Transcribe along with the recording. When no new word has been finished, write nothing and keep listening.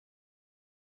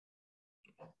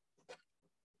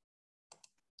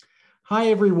Hi,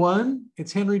 everyone.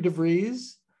 It's Henry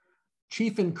DeVries,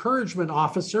 Chief Encouragement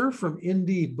Officer from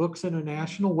Indie Books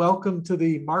International. Welcome to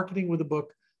the Marketing with a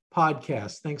Book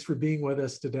podcast. Thanks for being with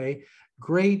us today.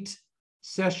 Great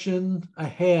session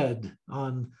ahead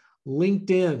on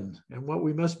LinkedIn and what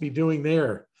we must be doing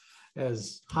there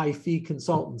as high-fee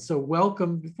consultants. So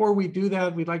welcome. Before we do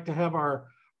that, we'd like to have our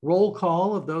roll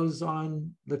call of those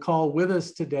on the call with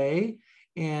us today.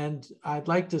 And I'd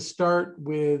like to start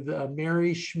with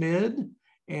Mary Schmid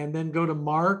and then go to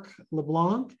Mark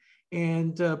LeBlanc.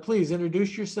 And please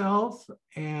introduce yourself.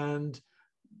 And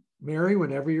Mary,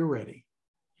 whenever you're ready.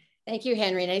 Thank you,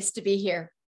 Henry. Nice to be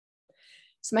here.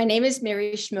 So my name is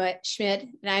Mary Schmid,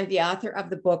 and I'm the author of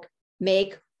the book,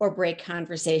 Make or Break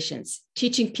Conversations,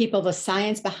 teaching people the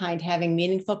science behind having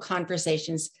meaningful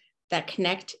conversations that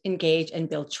connect, engage, and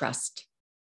build trust.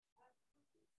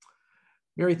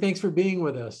 Mary, thanks for being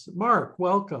with us. Mark,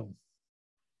 welcome.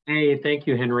 Hey, thank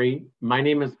you, Henry. My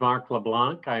name is Mark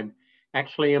LeBlanc. I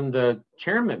actually am the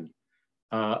chairman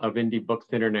of Indie Books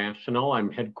International. I'm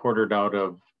headquartered out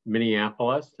of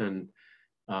Minneapolis, and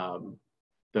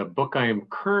the book I am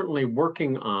currently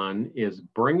working on is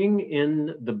Bringing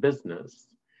in the Business,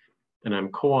 and I'm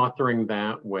co-authoring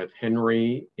that with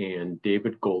Henry and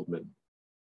David Goldman.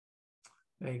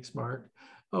 Thanks, Mark.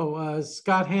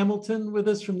 Scott Hamilton with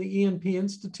us from the E&P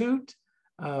Institute.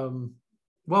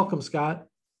 Welcome, Scott.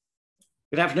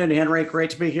 Good afternoon, Henry.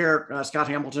 Great to be here. Scott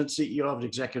Hamilton, CEO of the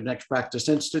Executive Next Practice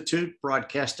Institute,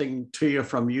 broadcasting to you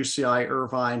from UCI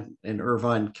Irvine in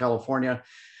Irvine, California.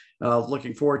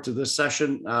 Looking forward to this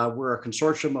session. We're a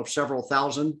consortium of several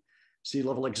thousand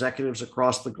C-level executives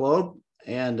across the globe,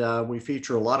 and we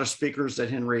feature a lot of speakers that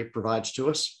Henry provides to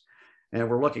us. And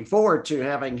we're looking forward to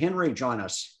having Henry join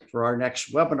us for our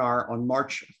next webinar on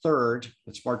March 3rd.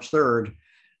 It's March 3rd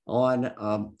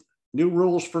on new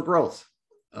rules for growth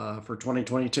for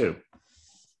 2022.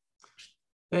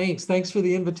 Thanks for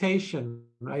the invitation.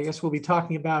 I guess we'll be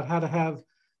talking about how to have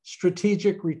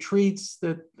strategic retreats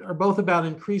that are both about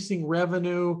increasing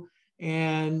revenue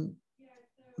and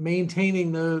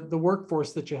maintaining the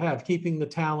workforce that you have, keeping the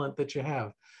talent that you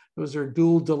have. Those are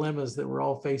dual dilemmas that we're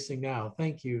all facing now.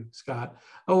 Thank you, Scott.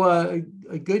 A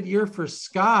good year for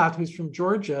Scott, who's from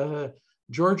Georgia.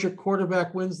 Georgia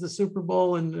quarterback wins the Super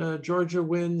Bowl, and Georgia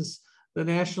wins the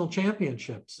national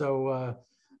championship. So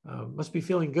must be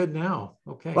feeling good now.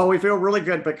 Okay. Well, we feel really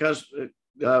good because,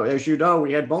 as you know,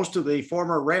 we had most of the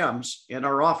former Rams in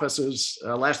our offices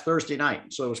last Thursday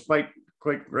night. So it was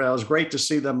it was great to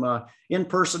see them in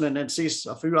person and then see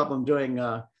a few of them doing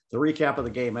the recap of the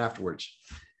game afterwards.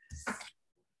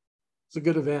 It's a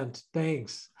good event.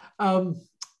 Thanks.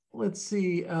 Let's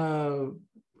see.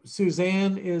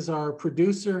 Suzanne is our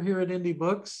producer here at Indie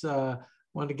Books.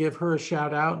 Want to give her a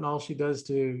shout out and all she does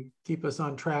to keep us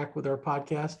on track with our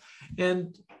podcast.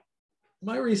 And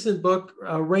my recent book,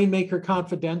 Rainmaker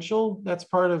Confidential, that's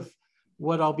part of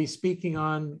what I'll be speaking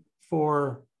on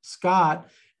for Scott.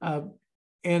 And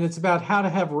it's about how to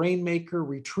have Rainmaker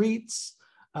retreats,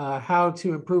 how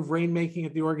to improve rainmaking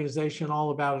at the organization,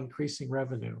 all about increasing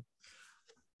revenue.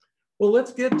 Well,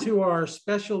 let's get to our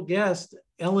special guest,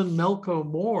 Ellen Melko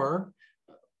Moore.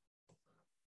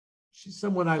 She's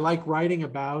someone I like writing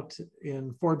about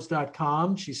in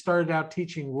Forbes.com. She started out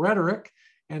teaching rhetoric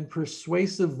and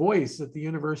persuasive voice at the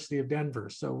University of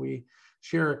Denver. So we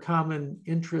share a common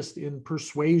interest in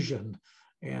persuasion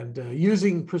and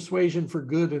using persuasion for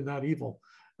good and not evil.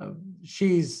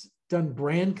 She's done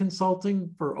brand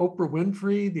consulting for Oprah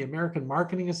Winfrey, the American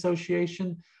Marketing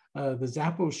Association, the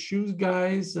Zappos Shoes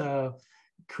guys,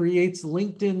 creates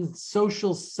LinkedIn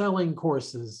social selling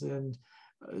courses, and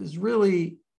is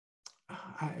really,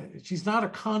 she's not a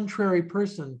contrary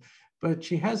person, but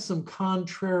she has some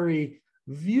contrary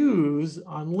views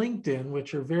on LinkedIn,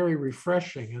 which are very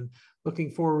refreshing, and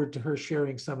looking forward to her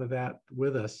sharing some of that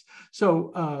with us.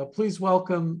 So please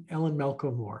welcome Ellen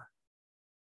Melko Moore.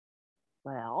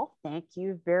 Well, thank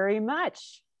you very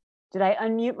much. Did I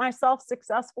unmute myself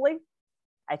successfully?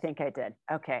 I think I did.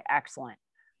 Okay, excellent.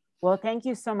 Well, thank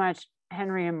you so much,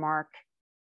 Henry and Mark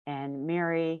and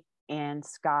Mary and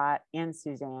Scott and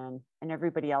Suzanne and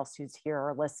everybody else who's here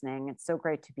or listening. It's so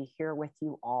great to be here with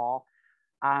you all.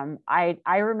 I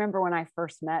remember when I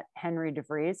first met Henry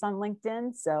DeVries on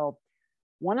LinkedIn. So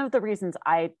one of the reasons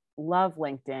I love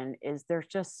LinkedIn is there's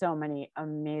just so many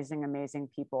amazing, amazing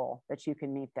people that you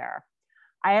can meet there.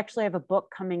 I actually have a book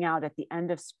coming out at the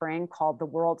end of spring called The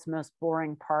World's Most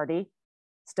Boring Party,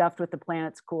 Stuffed with the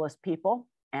Planet's Coolest People.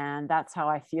 And that's how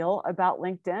I feel about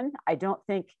LinkedIn.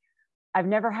 I've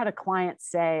never had a client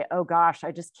say, oh gosh,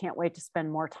 I just can't wait to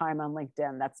spend more time on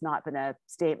LinkedIn. That's not been a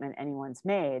statement anyone's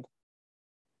made.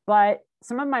 But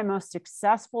some of my most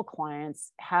successful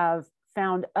clients have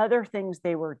found other things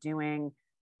they were doing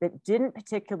that didn't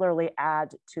particularly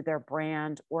add to their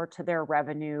brand or to their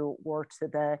revenue or to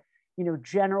the,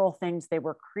 general things they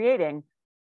were creating.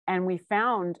 And we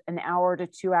found an hour to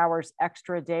 2 hours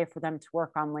extra a day for them to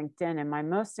work on LinkedIn. And my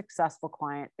most successful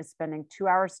client is spending 2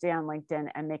 hours a day on LinkedIn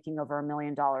and making over $1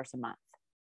 million a month.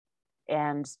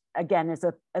 And again,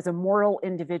 as a mortal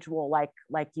individual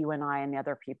like you and I and the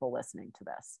other people listening to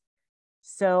this.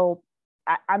 So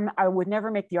I would never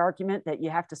make the argument that you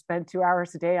have to spend 2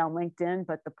 hours a day on LinkedIn,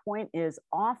 but the point is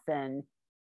often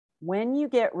when you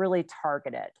get really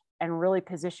targeted and really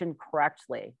positioned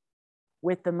correctly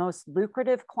with the most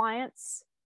lucrative clients,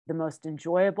 the most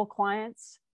enjoyable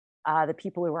clients, the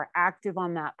people who are active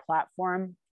on that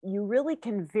platform, you really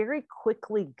can very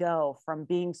quickly go from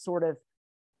being sort of,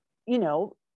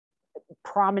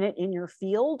 prominent in your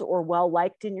field or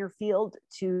well-liked in your field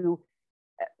to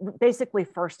basically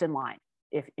first in line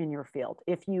if in your field,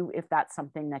 if that's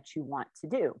something that you want to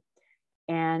do.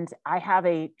 And I have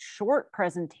a short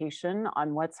presentation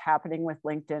on what's happening with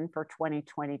LinkedIn for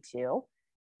 2022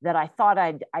 that I thought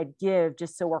I'd give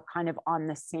just so we're kind of on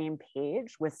the same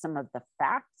page with some of the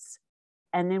facts.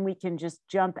 And then we can just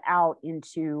jump out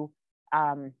into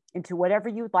whatever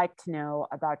you'd like to know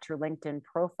about your LinkedIn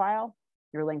profile,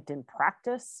 your LinkedIn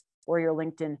practice, or your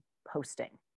LinkedIn posting.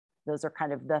 Those are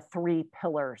kind of the 3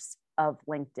 pillars of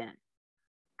LinkedIn.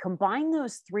 Combine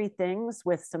those 3 things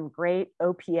with some great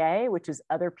OPA, which is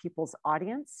other people's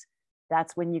audience.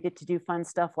 That's when you get to do fun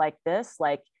stuff like this,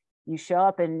 like you show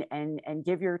up and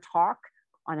give your talk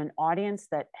on an audience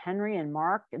that Henry and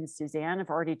Mark and Suzanne have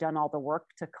already done all the work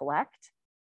to collect.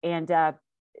 And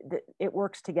it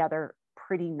works together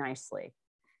pretty nicely.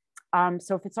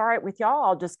 So if it's all right with y'all,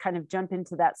 I'll just kind of jump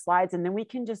into that slides and then we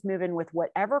can just move in with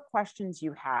whatever questions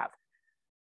you have.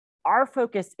 Our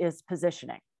focus is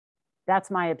positioning.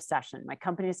 That's my obsession. My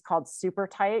company is called Super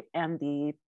Tight, and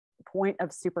the point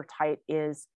of Super Tight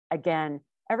is, again,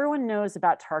 everyone knows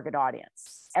about target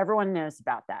audience. Everyone knows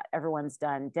about that. Everyone's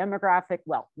done demographic.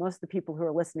 Well, most of the people who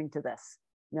are listening to this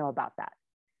know about that.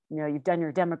 You've done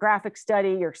your demographic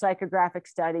study, your psychographic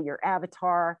study, your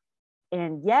avatar,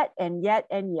 and yet,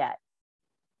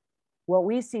 what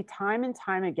we see time and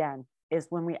time again is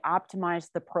when we optimize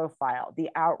the profile, the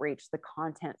outreach, the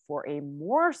content for a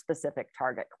more specific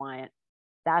target client,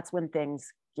 that's when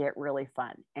things get really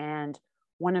fun. And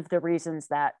one of the reasons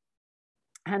that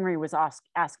Henry was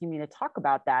asking me to talk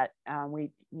about that,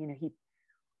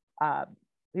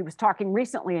 he was talking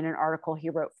recently in an article he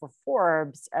wrote for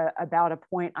Forbes about a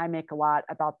point I make a lot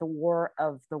about the war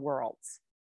of the words,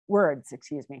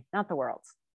 not the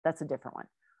worlds. That's a different one.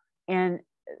 And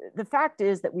the fact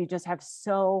is that we just have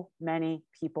so many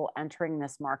people entering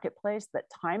this marketplace that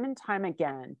time and time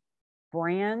again,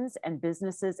 brands and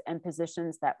businesses and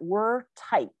positions that were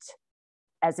tight,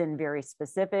 as in very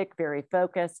specific, very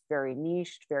focused, very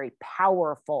niched, very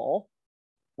powerful.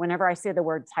 Whenever I say the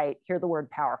word tight, hear the word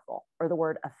powerful or the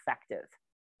word effective.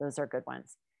 Those are good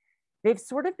ones. They've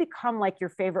sort of become like your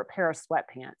favorite pair of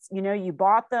sweatpants. You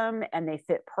bought them and they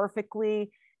fit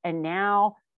perfectly. And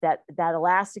now that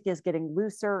elastic is getting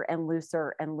looser and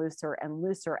looser and looser and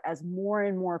looser as more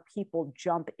and more people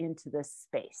jump into this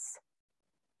space.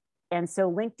 And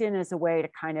so LinkedIn is a way to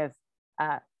kind of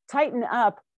tighten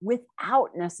up without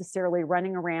necessarily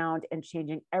running around and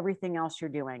changing everything else you're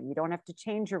doing. You don't have to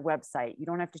change your website. You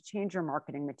don't have to change your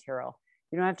marketing material.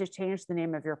 You don't have to change the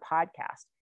name of your podcast.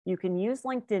 You can use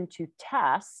LinkedIn to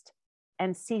test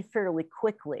and see fairly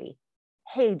quickly,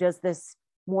 hey, does this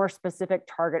more specific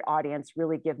target audience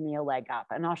really give me a leg up?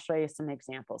 And I'll show you some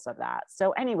examples of that.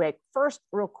 So anyway, first,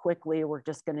 real quickly, we're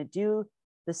just going to do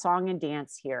the song and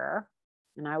dance here.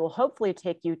 And I will hopefully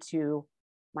take you to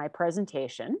my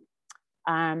presentation.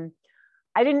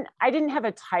 I didn't have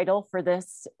a title for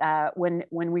this when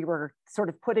we were sort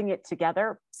of putting it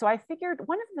together. So I figured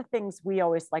one of the things we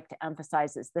always like to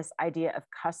emphasize is this idea of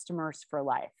customers for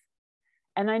life.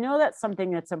 And I know that's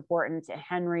something that's important to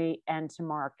Henry and to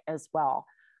Mark as well.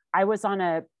 I was on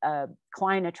a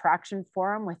client attraction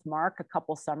forum with Mark a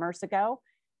couple summers ago,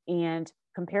 and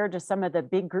compared to some of the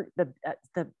big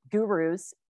the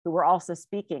gurus who were also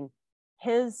speaking,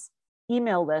 his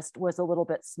email list was a little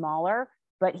bit smaller,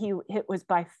 but it was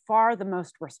by far the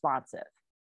most responsive.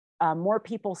 More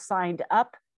people signed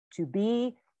up to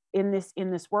be in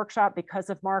this workshop because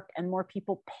of Mark, and more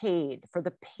people paid for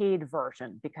the paid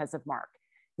version because of Mark.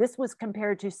 This was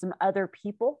compared to some other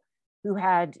people who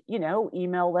had,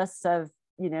 email lists of,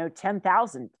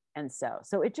 10,000 and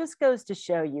so it just goes to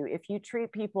show you, if you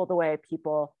treat people the way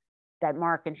that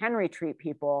Mark and Henry treat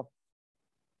people,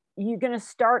 you're going to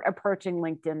start approaching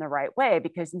LinkedIn the right way,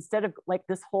 because instead of like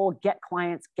this whole get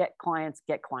clients,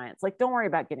 like, don't worry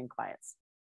about getting clients,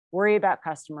 worry about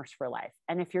customers for life.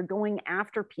 And if you're going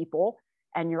after people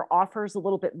and your offer is a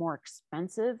little bit more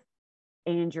expensive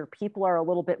and your people are a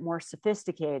little bit more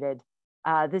sophisticated,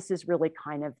 this is really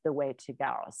kind of the way to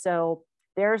go. So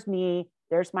there's me,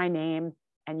 there's my name,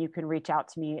 and you can reach out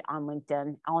to me on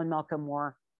LinkedIn, Ellen Malcolm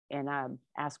Moore, and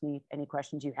ask me any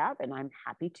questions you have, and I'm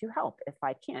happy to help if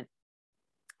I can.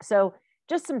 So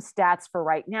just some stats for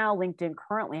right now. LinkedIn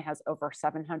currently has over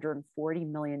 740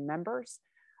 million members,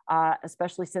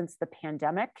 especially since the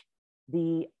pandemic.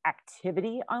 The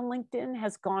activity on LinkedIn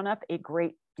has gone up a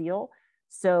great deal.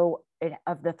 So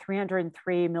of the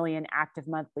 303 million active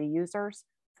monthly users,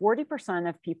 40%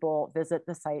 of people visit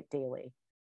the site daily.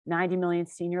 90 million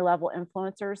senior level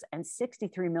influencers and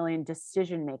 63 million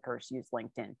decision makers use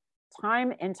LinkedIn.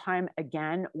 Time and time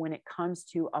again, when it comes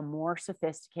to a more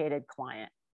sophisticated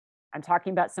client, I'm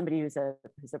talking about somebody who's a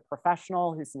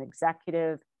professional, who's an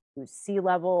executive, who's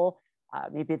C-level,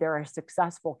 maybe they're a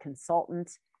successful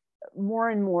consultant.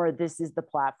 More and more, this is the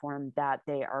platform that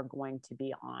they are going to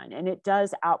be on. And it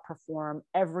does outperform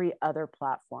every other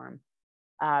platform.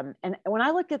 And when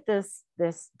I look at this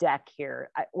deck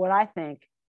here, what I think,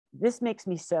 this makes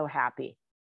me so happy,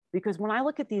 because when I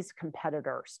look at these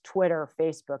competitors, Twitter,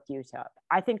 Facebook, YouTube,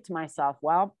 I think to myself,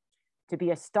 well, to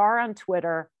be a star on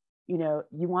Twitter, you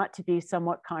want to be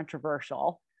somewhat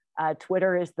controversial.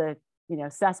 Twitter is the,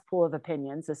 cesspool of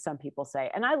opinions, as some people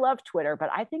say. And I love Twitter, but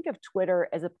I think of Twitter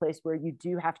as a place where you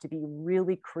do have to be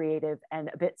really creative and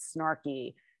a bit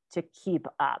snarky to keep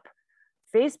up.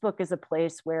 Facebook is a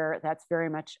place where that's very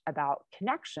much about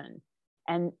connection.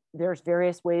 And there's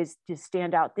various ways to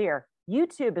stand out there.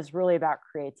 YouTube is really about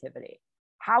creativity.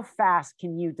 How fast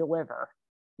can you deliver?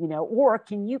 Or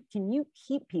can you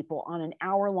keep people on an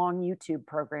hour-long YouTube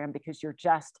program because you're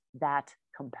just that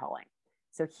compelling?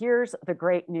 So here's the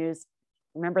great news.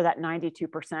 Remember that 92%,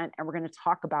 and we're going to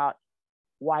talk about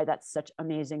why that's such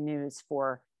amazing news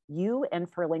for you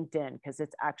and for LinkedIn, because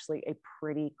it's actually a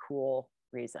pretty cool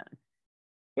reason.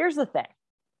 Here's the thing.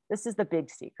 This is the big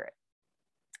secret.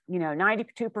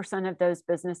 92% of those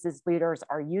businesses leaders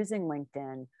are using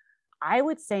LinkedIn. I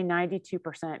would say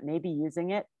 92% may be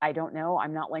using it. I don't know.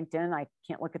 I'm not LinkedIn. I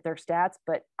can't look at their stats,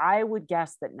 but I would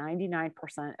guess that 99%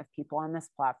 of people on this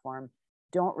platform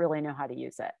don't really know how to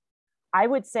use it. I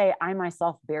would say I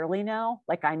myself barely know,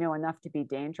 like I know enough to be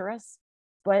dangerous,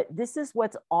 but this is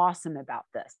what's awesome about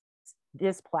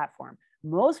this platform.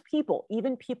 Most people,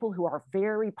 even people who are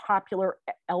very popular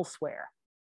elsewhere,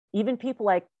 even people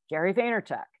like Gary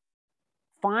Vaynerchuk,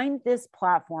 find this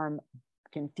platform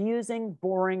confusing,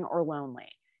 boring, or lonely.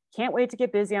 Can't wait to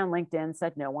get busy on LinkedIn,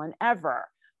 said no one ever.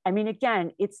 I mean,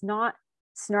 again, it's not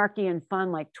snarky and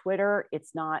fun like Twitter.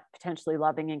 It's not potentially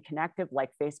loving and connective like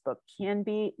Facebook can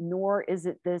be, nor is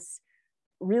it this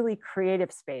really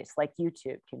creative space like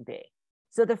YouTube can be.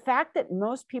 So the fact that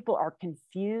most people are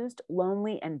confused,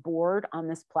 lonely, and bored on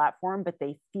this platform, but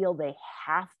they feel they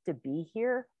have to be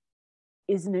here,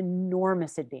 is an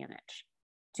enormous advantage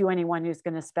to anyone who's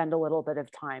going to spend a little bit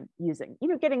of time using,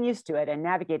 getting used to it and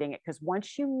navigating it. Because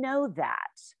once you know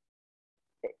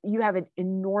that, you have an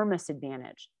enormous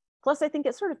advantage. Plus, I think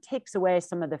it sort of takes away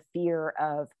some of the fear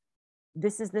of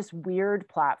this is this weird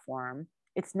platform.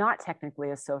 It's not technically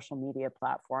a social media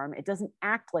platform. It doesn't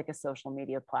act like a social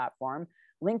media platform.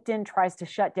 LinkedIn tries to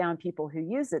shut down people who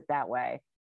use it that way.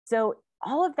 So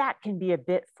all of that can be a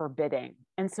bit forbidding.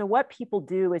 And so what people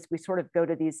do is we sort of go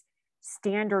to these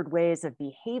standard ways of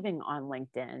behaving on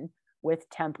LinkedIn with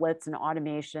templates and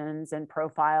automations and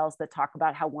profiles that talk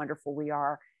about how wonderful we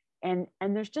are. And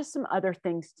there's just some other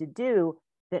things to do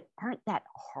that aren't that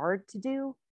hard to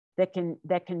do that can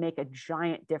make a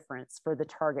giant difference for the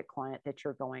target client that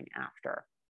you're going after.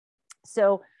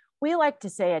 So we like to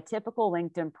say a typical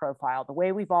LinkedIn profile, the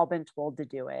way we've all been told to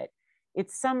do it,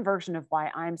 it's some version of why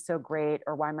I'm so great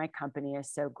or why my company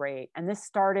is so great. And this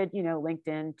started,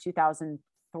 LinkedIn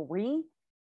 2003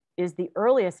 is the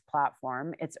earliest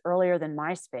platform. It's earlier than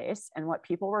MySpace. And what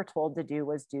people were told to do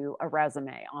was do a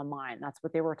resume online. That's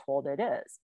what they were told it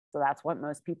is. So that's what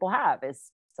most people have,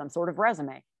 is some sort of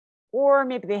resume. Or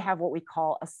maybe they have what we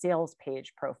call a sales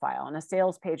page profile. And a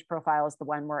sales page profile is the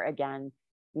one where, again,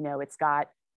 it's got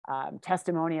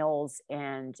testimonials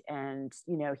and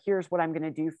here's what I'm going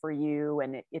to do for you.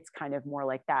 And it's kind of more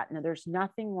like that. Now, there's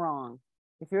nothing wrong.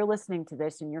 If you're listening to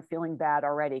this and you're feeling bad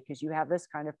already because you have this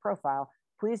kind of profile,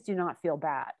 please do not feel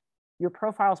bad. Your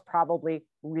profile is probably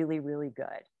really, really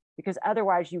good, because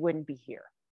otherwise you wouldn't be here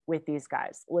with these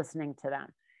guys listening to them.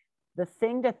 The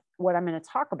thing what I'm going to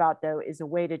talk about, though, is a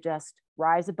way to just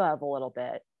rise above a little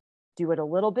bit do it a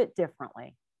little bit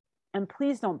differently. And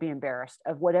please don't be embarrassed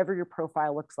of whatever your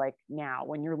profile looks like now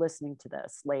when you're listening to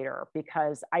this later,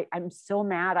 because I'm so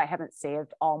mad I haven't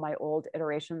saved all my old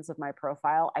iterations of my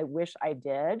profile. I wish I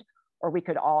did, or we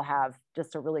could all have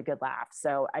just a really good laugh.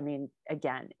 So, I mean,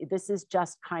 again, this is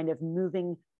just kind of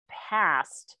moving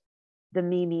past the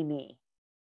me,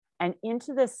 and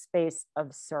into this space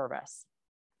of service.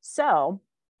 So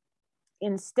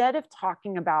instead of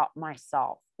talking about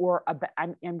myself, or about,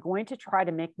 I'm going to try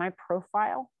to make my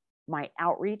profile, my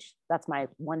outreach, that's my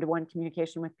one-to-one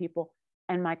communication with people,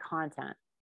 and my content,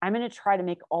 I'm going to try to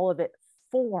make all of it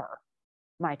for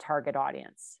my target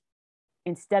audience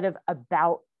instead of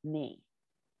about me.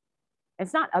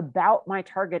 It's not about my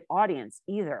target audience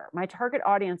either. My target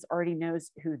audience already knows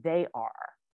who they are.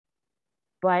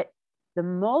 But the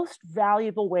most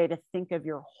valuable way to think of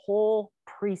your whole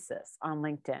thesis on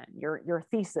LinkedIn, your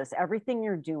thesis, everything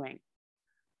you're doing,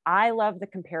 I love the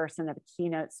comparison of a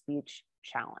keynote speech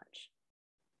challenge.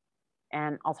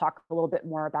 And I'll talk a little bit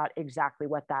more about exactly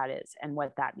what that is and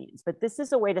what that means. But this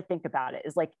is a way to think about it,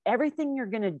 is like everything you're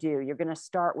going to do, you're going to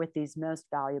start with these most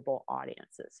valuable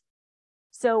audiences.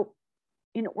 So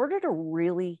in order to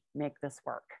really make this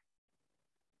work,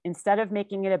 instead of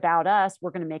making it about us, we're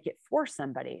going to make it for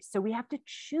somebody. So we have to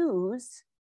choose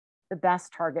the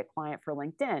best target client for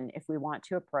LinkedIn if we want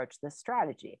to approach this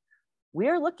strategy. We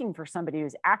are looking for somebody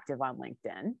who's active on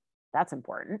LinkedIn. That's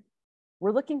important.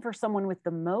 We're looking for someone with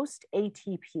the most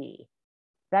ATP,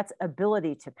 that's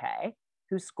ability to pay,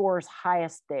 who scores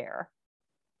highest there.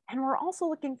 And we're also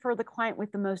looking for the client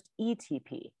with the most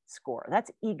ETP score,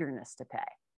 that's eagerness to pay.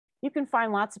 You can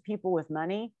find lots of people with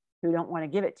money who don't want to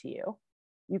give it to you.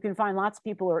 You can find lots of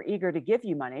people who are eager to give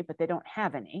you money, but they don't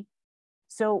have any.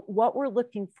 So what we're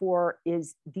looking for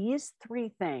is these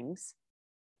three things.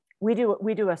 We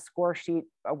do a score sheet,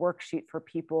 a worksheet for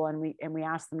people, and we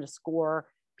ask them to score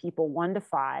people 1 to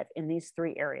 5 in these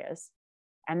 3 areas.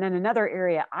 And then another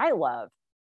area I love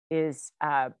is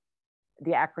the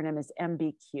acronym is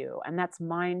MBQ, and that's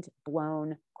mind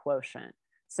blown quotient.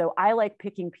 So I like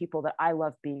picking people that I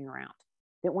love being around,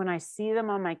 that when I see them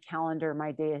on my calendar,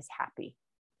 my day is happy,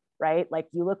 right? Like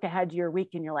you look ahead to your week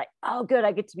and you're like, oh, good,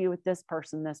 I get to be with this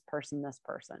person, this person, this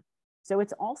person. So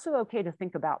it's also okay to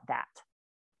think about that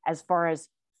as far as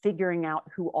figuring out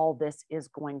who all this is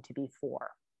going to be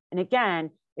for. And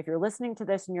again, if you're listening to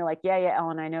this and you're like, yeah,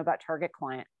 Ellen, I know about target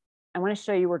client, I want to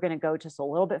show you we're going to go just a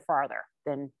little bit farther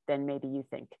than maybe you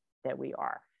think that we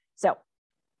are. So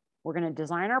we're going to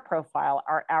design our profile,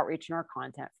 our outreach, and our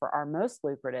content for our most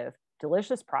lucrative,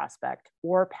 delicious prospect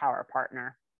or power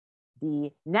partner,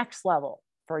 the next level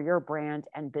for your brand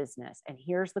and business. And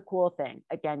here's the cool thing.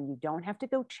 Again, you don't have to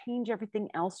go change everything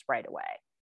else right away.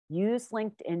 Use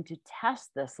LinkedIn to test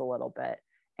this a little bit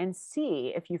and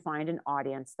see if you find an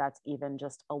audience that's even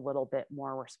just a little bit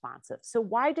more responsive. So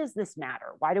why does this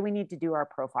matter? Why do we need to do our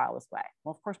profile this way?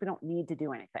 Well, of course, we don't need to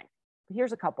do anything. But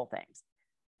here's a couple things.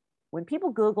 When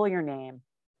people Google your name,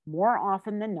 more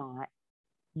often than not,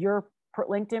 your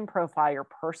LinkedIn profile, your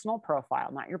personal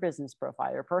profile, not your business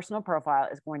profile, your personal profile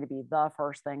is going to be the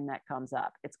first thing that comes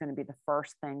up. It's going to be the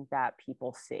first thing that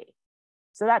people see.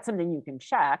 So that's something you can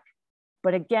check.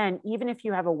 But again, even if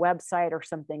you have a website or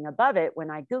something above it,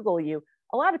 when I Google you,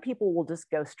 a lot of people will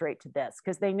just go straight to this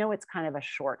because they know it's kind of a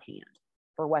shorthand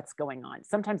for what's going on.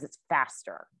 Sometimes it's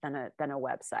faster than a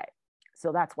website.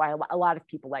 So that's why a lot of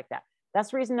people like that.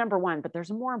 That's reason number one, but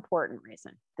there's a more important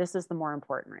reason. This is the more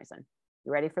important reason.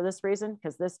 You ready for this reason?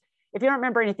 Because this, if you don't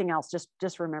remember anything else,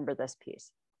 just remember this piece.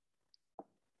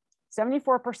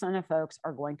 74% of folks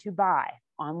are going to buy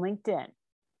on LinkedIn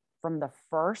from the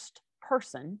first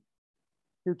person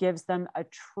who gives them a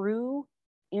true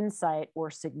insight or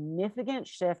significant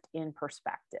shift in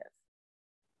perspective.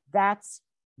 That's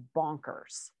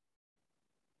bonkers.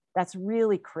 That's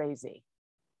really crazy.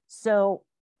 So,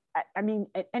 I mean,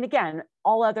 and again,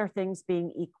 all other things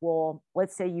being equal,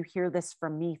 let's say you hear this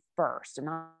from me first, and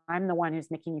I'm the one who's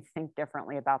making you think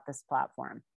differently about this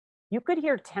platform. You could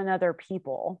hear 10 other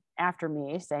people after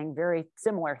me saying very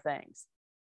similar things.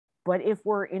 But if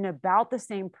we're in about the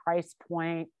same price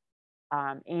point,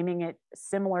 aiming at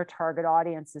similar target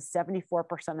audiences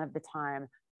 74% of the time,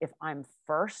 if I'm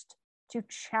first to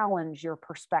challenge your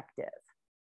perspective,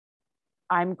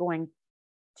 I'm going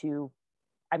to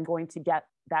get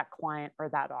that client or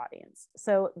that audience.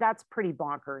 So that's pretty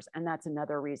bonkers. And that's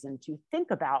another reason to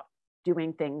think about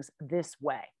doing things this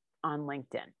way on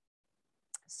LinkedIn.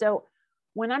 So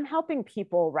when I'm helping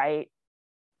people write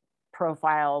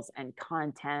profiles and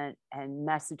content and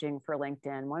messaging for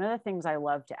LinkedIn, one of the things I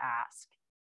love to ask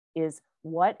is,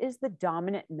 what is the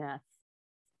dominant myth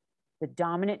the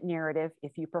dominant narrative,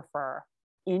 if you prefer,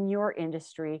 in your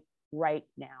industry right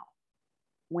now.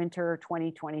 Winter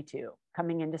 2022,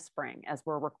 coming into spring as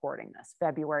we're recording this,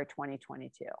 February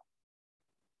 2022.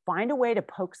 Find a way to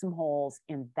poke some holes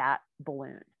in that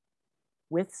balloon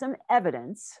with some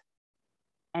evidence,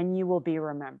 and you will be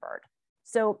remembered.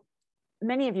 So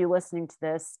many of you listening to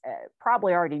this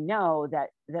probably already know that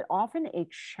often a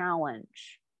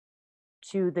challenge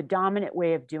to the dominant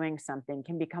way of doing something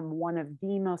can become one of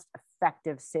the most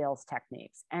effective sales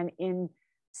techniques. And in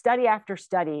study after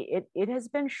study, it has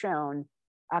been shown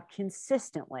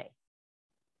consistently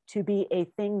to be a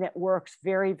thing that works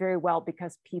very, very well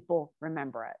because people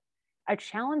remember it. A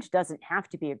challenge doesn't have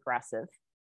to be aggressive.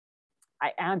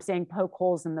 I'm saying poke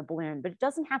holes in the balloon, but it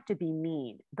doesn't have to be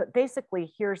mean. But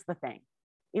basically, here's the thing.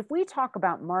 If we talk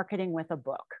about marketing with a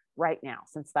book right now,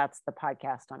 since that's the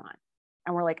podcast I'm on,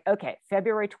 and we're like, okay,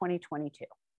 February 2022,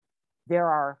 there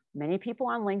are many people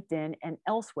on LinkedIn and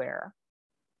elsewhere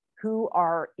who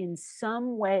are in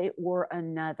some way or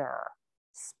another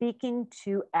speaking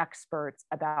to experts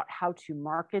about how to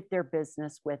market their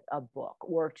business with a book,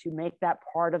 or to make that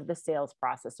part of the sales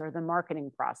process or the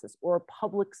marketing process or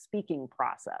public speaking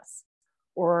process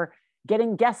or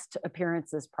getting guest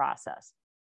appearances process.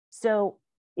 So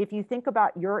if you think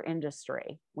about your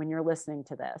industry when you're listening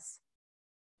to this,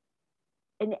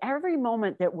 in every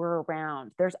moment that we're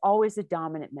around, there's always a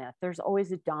dominant myth. There's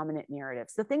always a dominant narrative.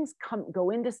 So things come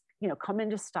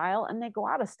into style and they go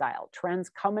out of style. Trends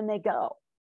come and they go.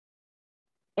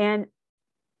 And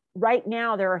right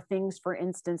now, there are things, for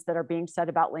instance, that are being said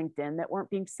about LinkedIn that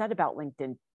weren't being said about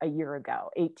LinkedIn a year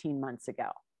ago, 18 months ago,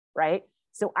 right?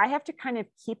 So I have to kind of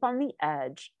keep on the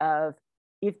edge of,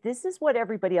 if this is what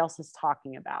everybody else is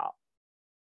talking about,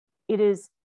 it is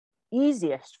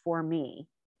easiest for me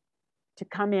to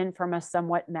come in from a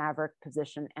somewhat maverick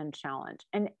position and challenge.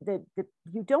 And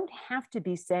you don't have to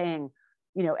be saying,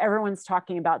 everyone's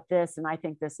talking about this and I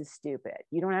think this is stupid.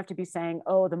 You don't have to be saying,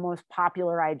 oh, the most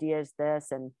popular idea is this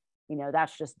and,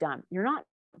 that's just dumb. You're not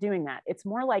doing that. It's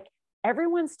more like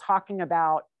everyone's talking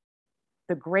about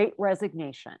the Great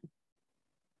Resignation,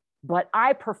 but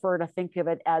I prefer to think of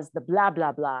it as the blah,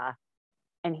 blah, blah.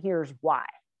 And here's why,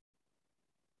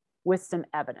 with some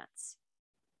evidence.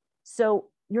 So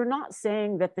you're not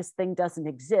saying that this thing doesn't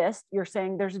exist. You're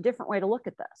saying there's a different way to look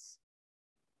at this.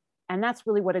 And that's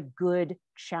really what a good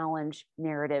challenge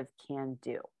narrative can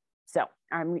do. So,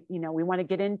 we want to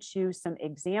get into some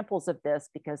examples of this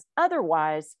because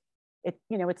otherwise,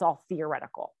 it's all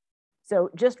theoretical. So,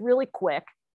 just really quick,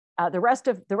 the rest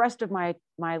of my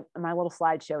little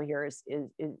slideshow here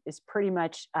is pretty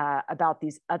much about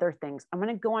these other things. I'm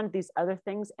going to go on to these other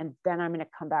things, and then I'm going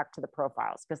to come back to the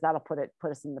profiles because that'll put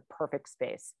us in the perfect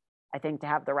space, I think, to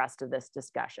have the rest of this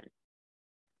discussion.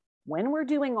 When we're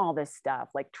doing all this stuff,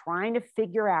 like trying to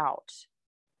figure out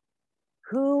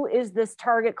who is this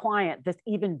target client, this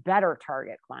even better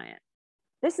target client.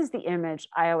 This is the image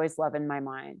I always love in my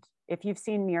mind. If you've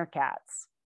seen meerkats,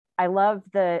 I love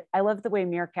the way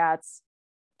meerkats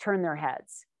turn their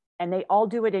heads, and they all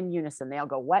do it in unison. They all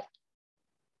go, what?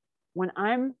 When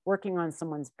I'm working on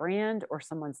someone's brand or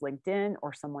someone's LinkedIn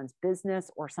or someone's business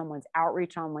or someone's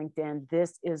outreach on LinkedIn,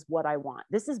 this is what I want.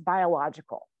 This is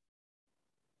biological.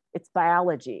 It's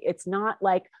biology. It's not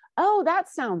like, oh, that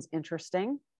sounds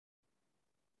interesting,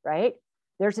 right?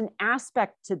 There's an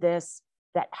aspect to this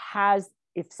that has,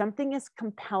 if something is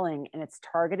compelling and it's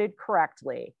targeted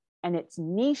correctly and it's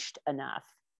niched enough,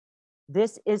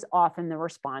 this is often the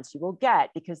response you will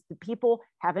get because the people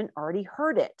haven't already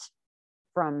heard it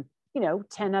from,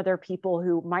 10 other people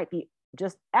who might be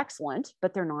just excellent,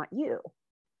 but they're not you.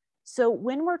 So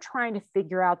when we're trying to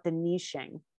figure out the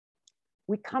niching,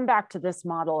 we come back to this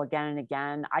model again and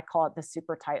again. I call it the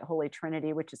super tight holy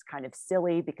trinity, which is kind of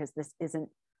silly because this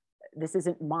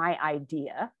isn't my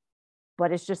idea,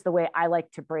 but it's just the way I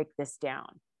like to break this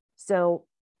down. So,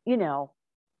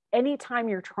 anytime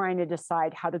you're trying to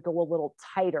decide how to go a little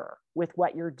tighter with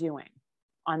what you're doing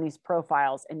on these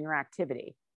profiles and your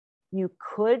activity, you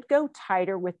could go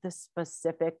tighter with the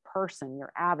specific person,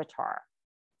 your avatar.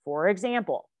 For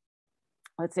example,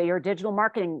 let's say you're a digital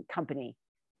marketing company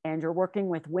and you're working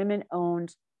with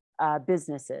women-owned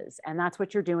businesses, and that's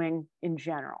what you're doing in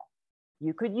general.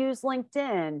 You could use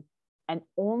LinkedIn and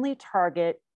only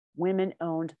target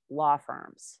women-owned law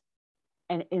firms.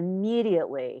 And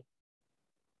immediately,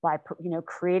 by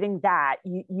creating that,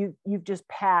 you've just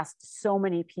passed so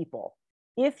many people.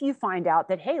 If you find out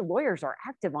that, hey, lawyers are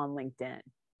active on LinkedIn,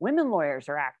 women lawyers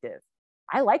are active,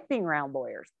 I like being around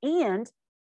lawyers, and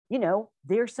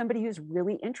there's somebody who's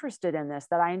really interested in this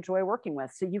that I enjoy working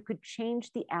with. So you could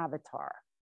change the avatar.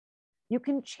 You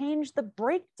can change the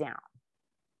breakdown.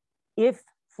 If,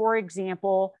 for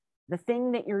example, the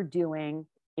thing that you're doing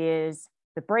is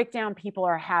the breakdown people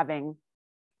are having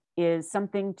is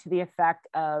something to the effect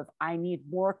of, I need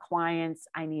more clients,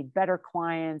 I need better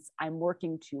clients, I'm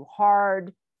working too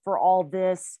hard for all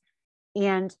this.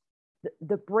 And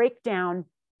the breakdown,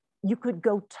 you could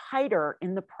go tighter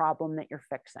in the problem that you're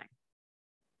fixing.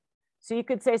 So you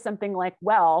could say something like,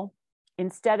 well,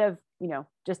 instead of,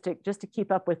 just to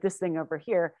keep up with this thing over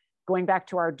here, going back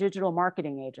to our digital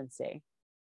marketing agency,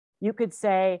 you could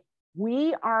say,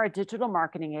 we are a digital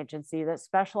marketing agency that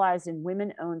specializes in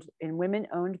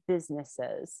women-owned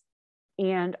businesses.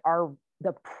 And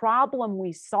the problem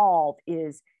we solve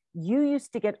is, you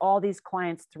used to get all these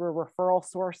clients through referral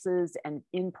sources and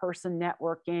in-person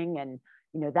networking and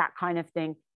that kind of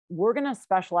thing. We're going to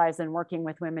specialize in working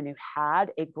with women who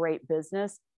had a great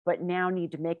business, but now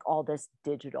need to make all this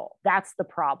digital. That's the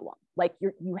problem. Like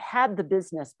you had the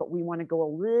business, but we want to go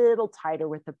a little tighter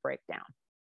with the breakdown.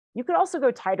 You could also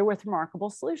go tighter with remarkable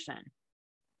solution.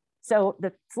 So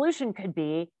the solution could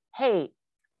be, hey,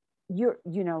 you're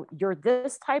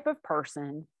this type of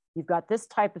person, you've got this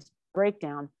type of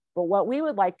breakdown, but what we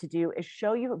would like to do is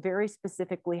show you very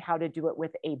specifically how to do it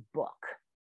with a book.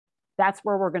 That's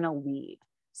where we're going to lead.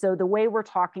 So the way we're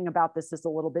talking about this is a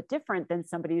little bit different than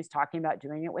somebody who's talking about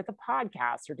doing it with a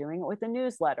podcast or doing it with a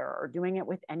newsletter or doing it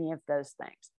with any of those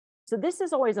things. So this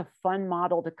is always a fun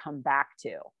model to come back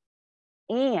to.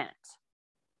 And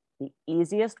the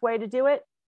easiest way to do it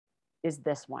is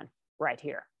this one right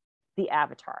here, the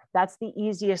avatar. That's the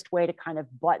easiest way to kind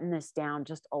of button this down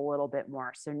just a little bit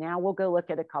more. So now we'll go look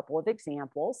at a couple of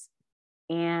examples,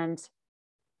 and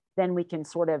then we can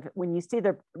sort of, when you see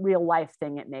the real life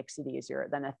thing, it makes it easier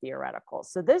than a theoretical.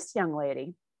 So this young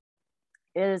lady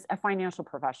is a financial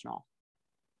professional.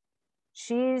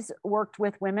 She's worked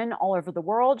with women all over the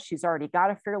world. She's already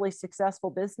got a fairly successful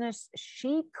business.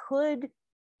 She could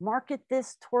market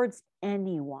this towards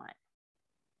anyone,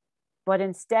 but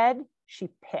instead she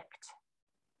picked.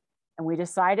 And we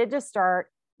decided to start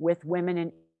with women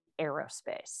in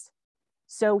aerospace.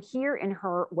 So here in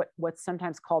her, what's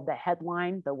sometimes called the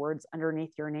headline, the words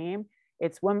underneath your name,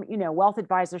 it's women, wealth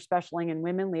advisor specializing in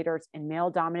women leaders in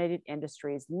male-dominated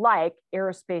industries like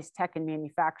aerospace, tech, and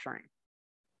manufacturing.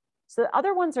 So the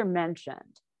other ones are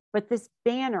mentioned, but this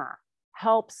banner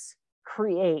helps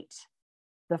create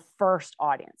the first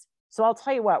audience. So I'll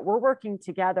tell you what, we're working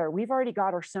together. We've already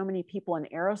got her so many people in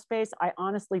aerospace. I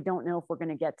honestly don't know if we're going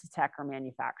to get to tech or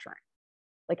manufacturing.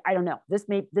 Like, I don't know. This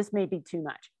may be too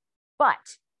much.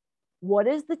 But what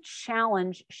is the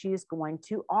challenge she's going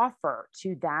to offer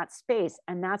to that space?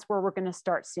 And that's where we're going to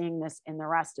start seeing this in the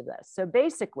rest of this. So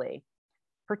basically,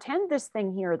 pretend this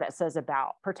thing here that says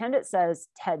about, pretend it says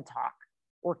TED Talk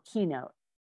or Keynote,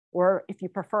 or if you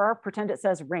prefer, pretend it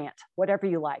says rant, whatever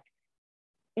you like.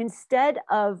 Instead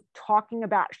of talking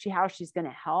about how she's going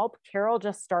to help, Carol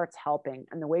just starts helping.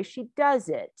 And the way she does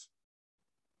it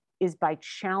is by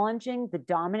challenging the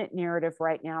dominant narrative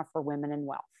right now for women in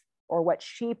wealth, or what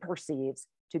she perceives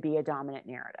to be a dominant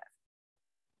narrative.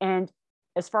 And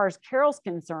as far as Carol's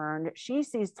concerned, she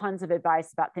sees tons of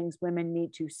advice about things women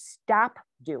need to stop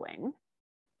doing,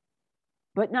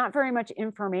 but not very much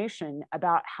information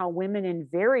about how women in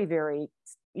very, very,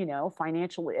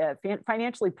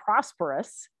 financially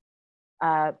prosperous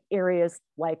areas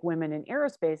like women in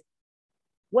aerospace,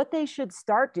 what they should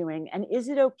start doing. And is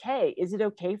it okay? Is it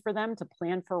okay for them to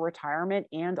plan for retirement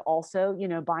and also,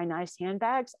 buy nice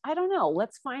handbags? I don't know.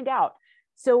 Let's find out.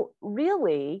 So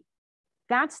really,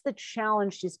 that's the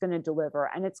challenge she's going to deliver.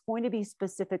 And it's going to be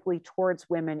specifically towards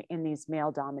women in these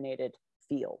male-dominated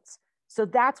fields. So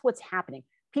that's what's happening.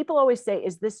 People always say,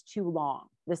 is this too long?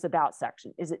 This about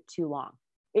section, is it too long?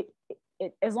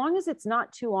 As long as it's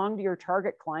not too long to your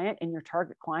target client and your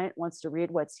target client wants to read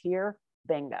what's here,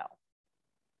 bingo,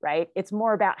 right? It's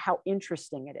more about how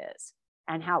interesting it is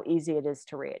and how easy it is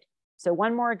to read. So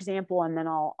one more example, and then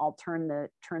I'll turn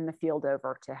the field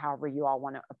over to however you all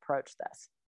want to approach this.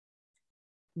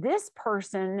 This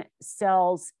person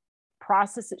sells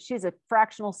processes. She's a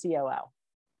fractional COO.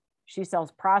 She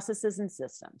sells processes and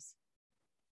systems.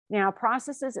 Now,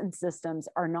 processes and systems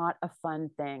are not a fun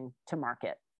thing to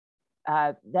market.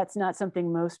 That's not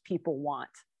something most people want.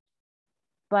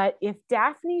 But if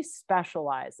Daphne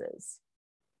specializes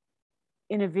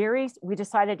we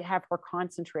decided to have her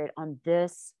concentrate on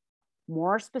this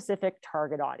more specific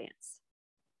target audience.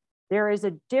 There is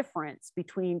a difference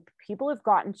between people who've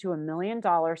gotten to $1 million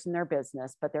in their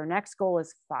business, but their next goal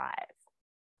is 5.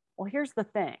 Well, here's the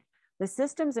thing. The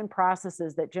systems and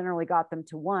processes that generally got them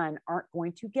to 1 aren't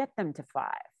going to get them to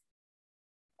 5.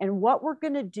 And what we're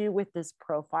going to do with this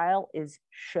profile is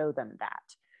show them that.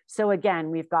 So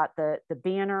again, we've got the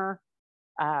banner.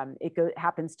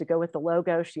 Happens to go with the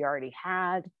logo she already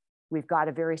had. We've got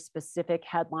a very specific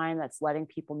headline that's letting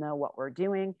people know what we're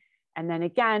doing. And then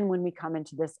again, when we come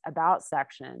into this about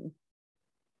section,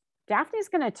 Daphne's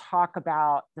going to talk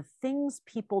about the things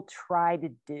people try to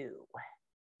do.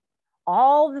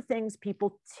 All the things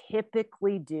people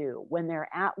typically do when they're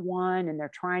at one and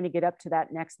they're trying to get up to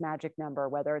that next magic number,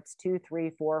 whether it's 2,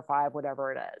 3, 4, 5,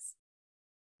 whatever it is.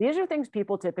 These are things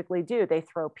people typically do. They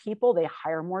throw people, they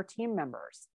hire more team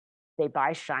members, they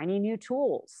buy shiny new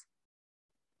tools.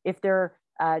 If they're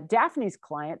Daphne's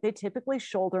client, they typically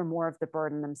shoulder more of the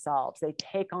burden themselves. They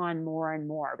take on more and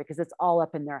more because it's all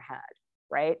up in their head,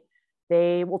 right?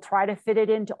 They will try to fit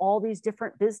it into all these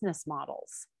different business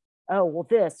models. Oh, well,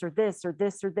 this or this or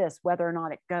this or this, whether or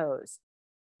not it goes.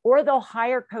 Or they'll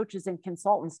hire coaches and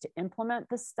consultants to implement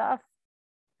this stuff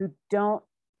who don't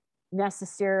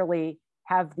necessarily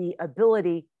have the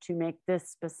ability to make this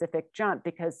specific jump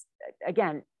because,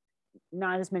 again,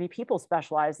 not as many people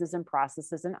specializes in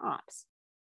processes and ops.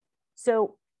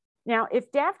 So now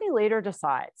if Daphne later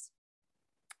decides,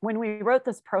 when we wrote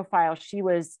this profile, she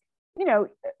was,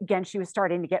 again, she was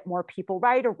starting to get more people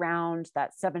right around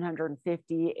that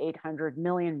 750, 800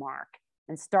 million mark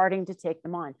and starting to take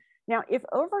them on. Now, if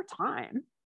over time,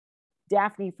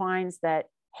 Daphne finds that,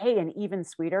 hey, an even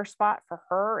sweeter spot for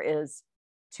her is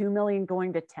 2 million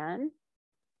going to 10,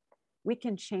 we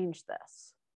can change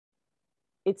this.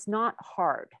 It's not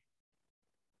hard,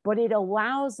 but it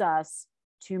allows us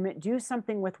to do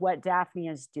something with what Daphne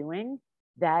is doing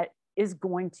that is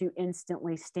going to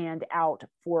instantly stand out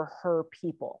for her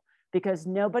people because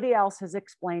nobody else has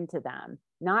explained to them,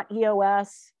 not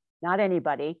EOS, not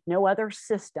anybody, no other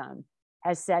system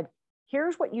has said,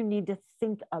 here's what you need to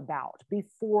think about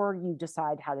before you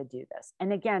decide how to do this.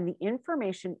 And again, the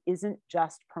information isn't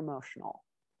just promotional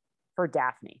for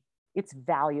Daphne. It's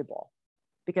valuable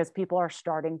because people are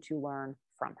starting to learn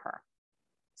from her.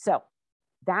 So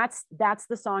that's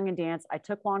the song and dance. I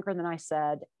took longer than I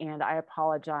said, and I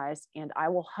apologize, and I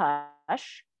will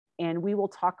hush, and we will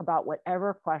talk about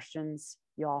whatever questions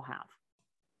you all have.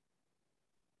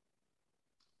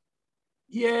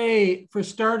 Yay. For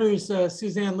starters,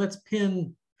 Suzanne, let's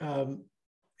pin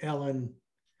Ellen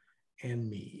and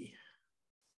me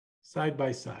side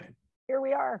by side. Here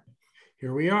we are.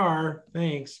 Here we are.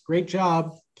 Thanks. Great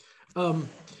job.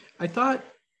 I thought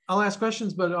I'll ask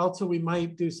questions, but also we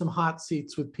might do some hot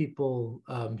seats with people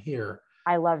here.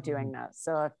 I love doing those.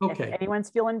 So if anyone's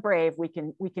feeling brave, we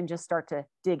can just start to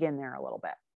dig in there a little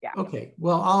bit. Yeah. Okay.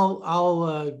 Well,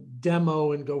 I'll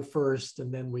demo and go first,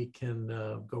 and then we can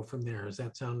go from there. Does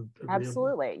that sound agreeable?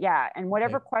 Absolutely. Yeah. And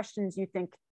whatever questions you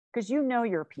think, because you know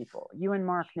your people, you and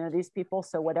Mark know these people.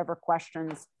 So whatever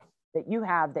questions that you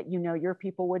have that your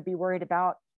people would be worried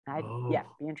about, I'd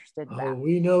be interested in that.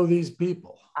 We know these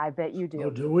people. I bet you do. Oh,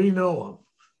 do we know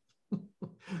them?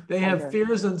 They have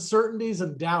fears, uncertainties,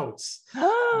 and doubts.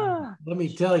 Let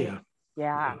me tell you.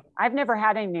 Yeah, I've never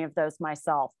had any of those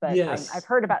myself, but yes. I've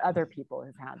heard about other people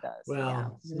who've had those.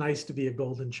 Well, it's nice to be a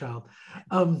golden child.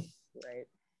 Right.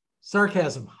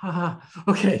 Sarcasm.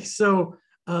 Okay, so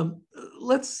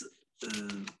let's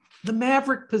the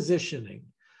Maverick positioning.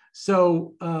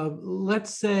 So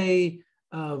let's say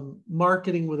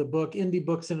marketing with a book, Indie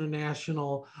Books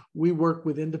International. We work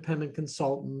with independent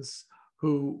consultants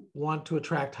who want to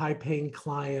attract high-paying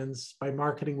clients by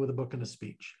marketing with a book and a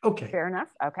speech. Okay. Fair enough.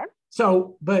 Okay.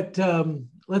 So, but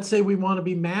let's say we want to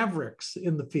be mavericks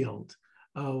in the field.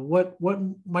 What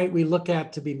might we look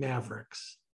at to be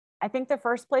mavericks? I think the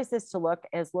first place is to look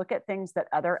at things that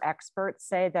other experts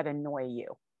say that annoy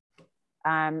you.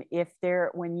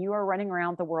 When you are running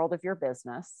around the world of your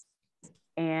business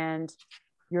and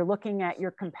you're looking at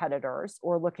your competitors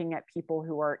or looking at people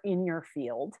who are in your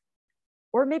field,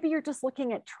 or maybe you're just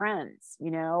looking at trends,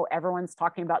 everyone's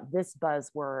talking about this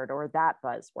buzzword or that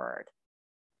buzzword.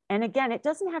 And again, it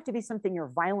doesn't have to be something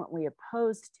you're violently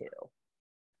opposed to,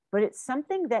 but it's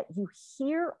something that you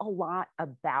hear a lot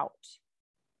about.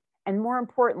 And more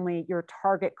importantly, your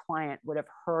target client would have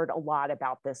heard a lot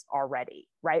about this already,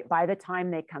 right? By the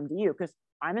time they come to you, because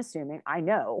I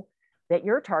know that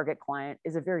your target client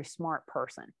is a very smart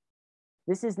person.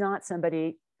 This is not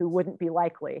somebody who wouldn't be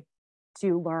likely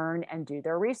to learn and do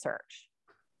their research.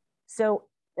 So,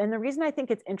 and the reason I think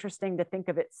it's interesting to think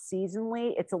of it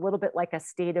seasonally, it's a little bit like a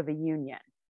state of a union.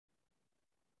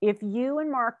 If you and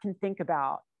Mark can think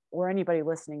about, or anybody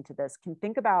listening to this can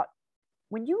think about,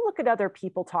 when you look at other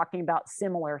people talking about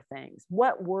similar things,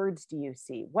 what words do you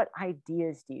see? What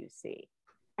ideas do you see?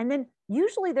 And then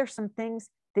usually there's some things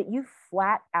that you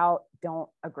flat out don't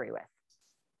agree with.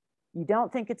 You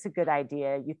don't think it's a good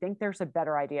idea. You think there's a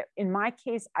better idea. In my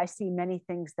case, I see many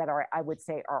things that are, I would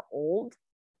say, are old.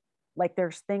 Like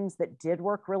there's things that did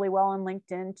work really well on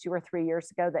LinkedIn 2 or 3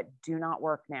 years ago that do not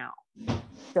work now.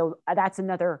 So that's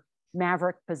another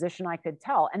maverick position I could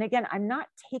tell. And again, I'm not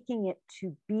taking it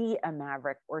to be a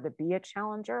maverick or to be a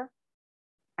challenger.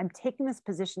 I'm taking this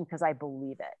position because I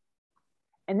believe it.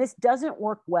 And this doesn't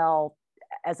work well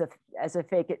as a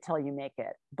fake it till you make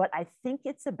it. But I think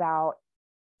it's about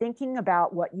thinking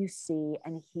about what you see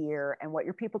and hear and what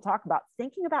your people talk about,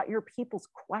 thinking about your people's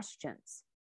questions.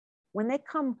 When they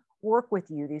come work with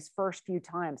you these first few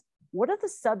times, what are the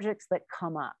subjects that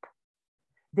come up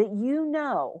that you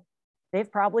know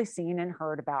they've probably seen and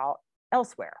heard about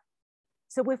elsewhere?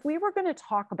 So if we were going to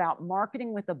talk about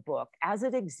marketing with a book as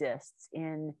it exists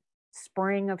in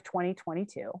spring of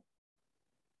 2022,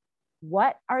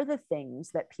 what are the things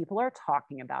that people are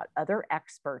talking about, other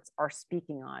experts are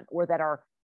speaking on, or that are,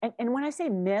 and when I say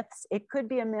myths, it could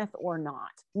be a myth or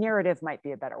not. Narrative might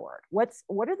be a better word.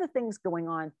 What are the things going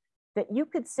on that you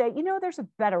could say, you know, there's a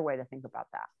better way to think about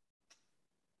that?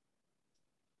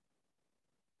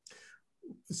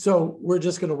 So we're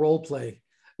just going to role play.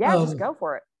 Yeah, just go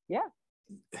for it. Yeah.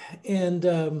 And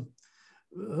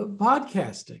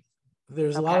podcasting.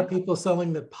 There's a lot of people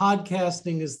selling that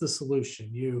podcasting is the solution.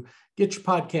 You get your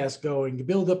podcast going, you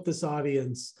build up this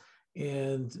audience,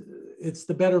 and it's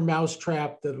the better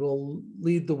mousetrap that will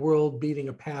lead the world beating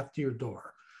a path to your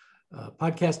door.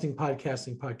 Podcasting.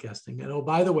 And oh,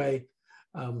 by the way,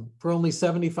 for only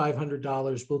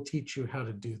 $7,500, we'll teach you how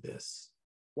to do this.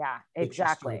 Yeah,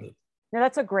 exactly. Now,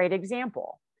 that's a great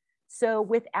example. So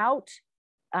without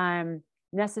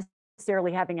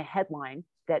necessarily having a headline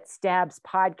that stabs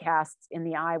podcasts in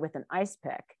the eye with an ice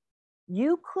pick,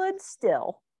 you could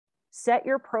still set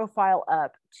your profile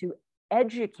up to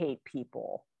educate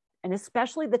people, and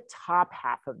especially the top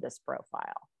half of this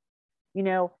profile. You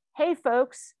know, hey,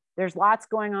 folks, there's lots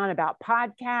going on about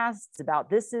podcasts, about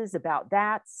thises, about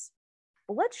that's.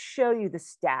 But let's show you the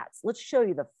stats. Let's show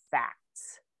you the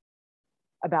facts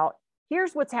about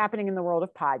here's what's happening in the world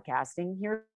of podcasting.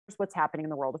 Here's what's happening in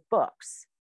the world of books,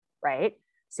 right?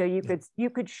 So you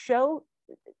could show,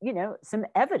 you know, some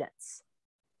evidence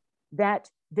that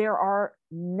there are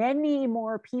many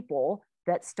more people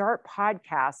that start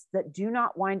podcasts that do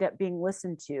not wind up being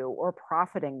listened to or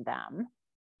profiting them.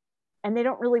 And they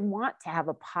don't really want to have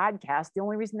a podcast. The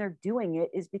only reason they're doing it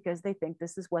is because they think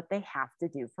this is what they have to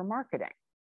do for marketing,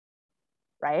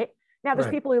 right? Now,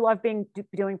 there's people who love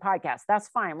doing podcasts. That's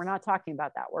fine. We're not talking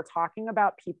about that. We're talking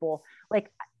about people,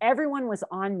 like everyone was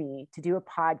on me to do a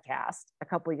podcast a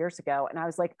couple of years ago. And I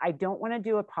was like, I don't want to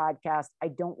do a podcast. I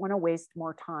don't want to waste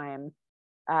more time.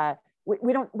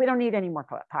 We don't need any more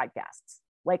podcasts.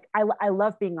 Like I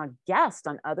love being a guest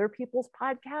on other people's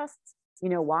podcasts. You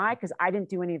know why? Because I didn't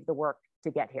do any of the work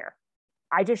to get here.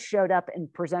 I just showed up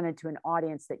and presented to an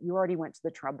audience that you already went to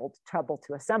the trouble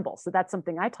to assemble. So that's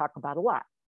something I talk about a lot.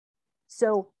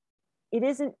 So it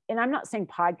isn't, and I'm not saying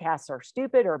podcasts are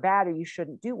stupid or bad or you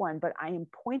shouldn't do one, but I am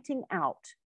pointing out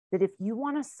that if you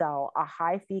want to sell a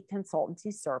high fee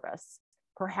consultancy service,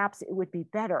 perhaps it would be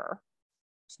better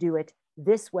to do it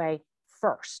this way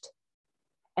first.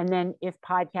 And then if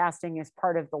podcasting is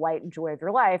part of the light and joy of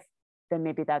your life, then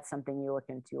maybe that's something you look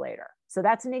into later. So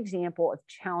that's an example of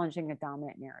challenging a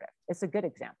dominant narrative. It's a good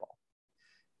example.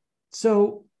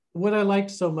 So what I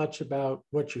liked so much about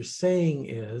what you're saying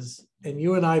is, and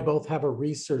you and I both have a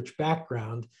research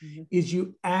background, is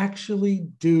you actually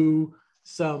do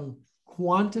some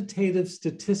quantitative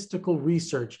statistical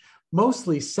research,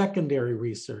 mostly secondary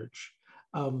research.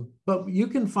 But you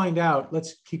can find out,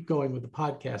 let's keep going with the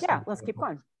podcast. Yeah, let's keep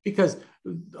going. Because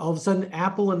all of a sudden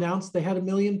Apple announced they had 1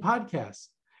 million podcasts.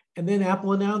 And then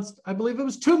Apple announced, I believe it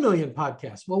was 2 million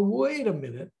podcasts. Well, wait a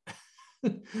minute.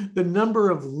 The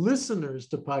number of listeners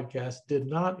to podcasts did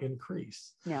not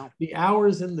increase. No. The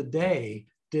hours in the day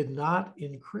did not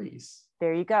increase.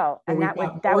 There you go. And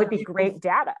that would be great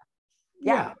data.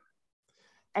 Yeah.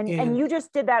 And you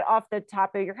just did that off the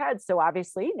top of your head. So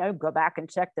obviously, you know, go back and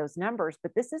check those numbers,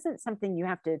 but this isn't something you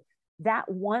have to, that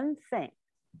one thing,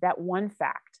 that one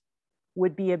fact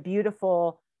would be a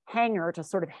beautiful hanger to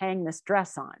sort of hang this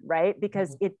dress on, right?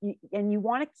 Because and you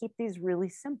want to keep these really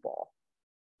simple.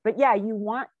 But yeah, you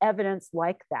want evidence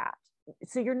like that.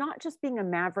 So you're not just being a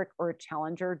maverick or a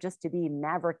challenger just to be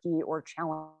mavericky or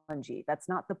challengey. That's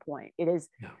not the point. It is,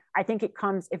 I think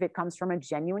if it comes from a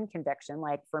genuine conviction,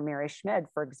 like for Mary Schmid,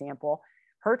 for example,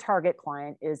 her target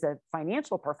client is a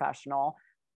financial professional.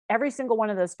 Every single one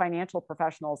of those financial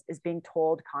professionals is being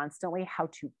told constantly how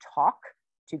to talk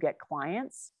to get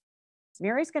clients.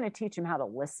 Mary's going to teach them how to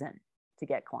listen to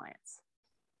get clients.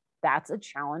 That's a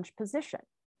challenge position.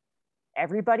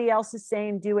 Everybody else is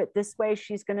saying, do it this way.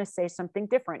 She's going to say something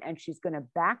different, and she's going to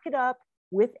back it up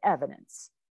with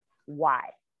evidence. Why?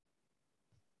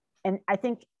 And I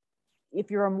think if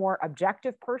you're a more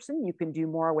objective person, you can do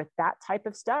more with that type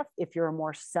of stuff. If you're a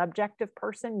more subjective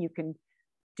person, you can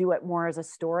do it more as a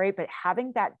story, but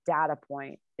having that data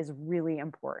point is really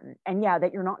important. And yeah,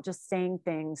 that you're not just saying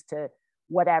things to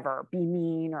whatever, be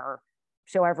mean or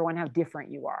show everyone how different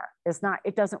you are.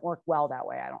 It doesn't work well that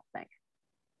way, I don't think.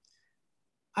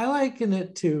 I liken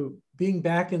it to being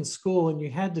back in school and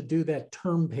you had to do that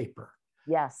term paper.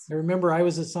 Yes. I remember I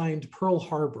was assigned Pearl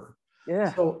Harbor.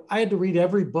 Yeah. So I had to read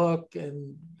every book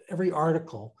and every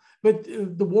article. But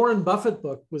the Warren Buffett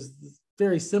book was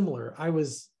very similar. I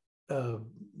was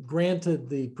granted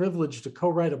the privilege to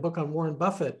co-write a book on Warren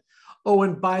Buffett. Oh,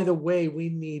 and by the way, we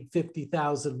need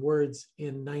 50,000 words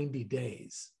in 90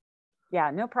 days.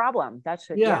 Yeah, no problem. That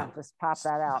should, just pop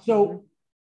that out. So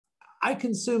I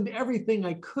consumed everything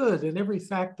I could and every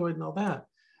factoid and all that.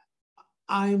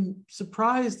 I'm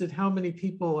surprised at how many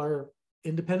people are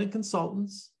independent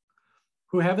consultants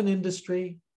who have an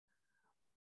industry,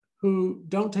 who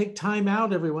don't take time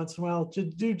out every once in a while to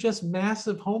do just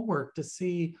massive homework to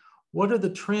see what are the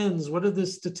trends, what are the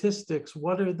statistics,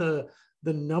 what are the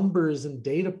numbers and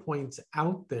data points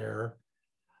out there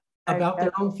about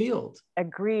their own field.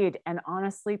 Agreed. And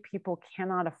honestly, people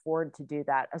cannot afford to do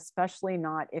that, especially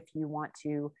not if you want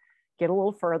to get a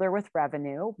little further with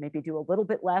revenue, maybe do a little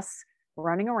bit less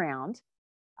running around.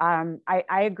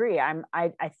 I agree.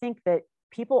 I think that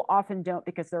people often don't,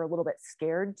 because they're a little bit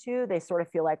scared to. They sort of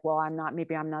feel like, well,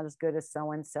 maybe I'm not as good as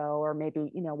so-and-so, or maybe,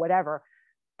 whatever.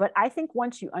 But I think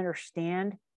once you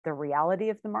understand the reality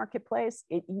of the marketplace,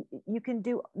 you can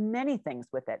do many things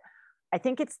with it. I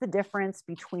think it's the difference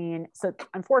between, so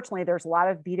unfortunately, there's a lot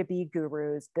of B2B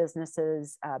gurus,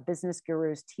 businesses, business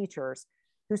gurus, teachers,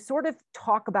 who sort of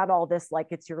talk about all this like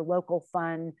it's your local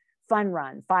fun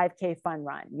run, 5K fun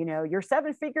run, your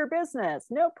 7-figure business,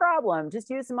 no problem. Just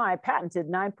use my patented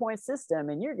 9-point system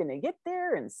and you're going to get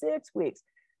there in 6 weeks.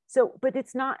 So, but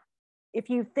it's not, if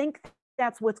you think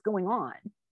that's what's going on,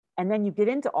 and then you get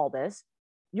into all this,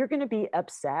 you're going to be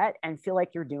upset and feel like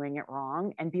you're doing it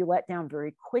wrong and be let down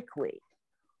very quickly.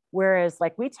 Whereas,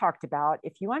 like we talked about,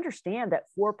 if you understand that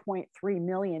 4.3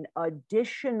 million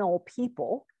additional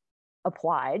people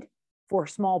applied for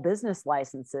small business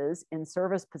licenses in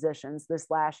service positions this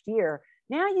last year,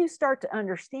 now you start to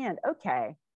understand,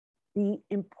 okay, the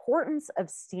importance of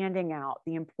standing out,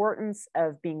 the importance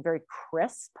of being very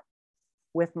crisp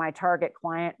with my target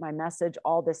client, my message,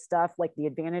 all this stuff, like the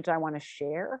advantage I want to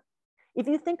share. If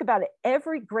you think about it,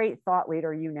 every great thought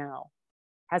leader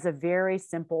has a very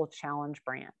simple challenge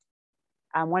brand.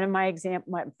 One of my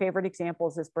favorite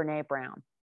examples is Brene Brown.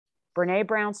 Brene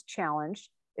Brown's challenge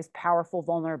is powerful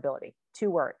vulnerability, 2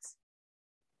 words.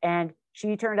 And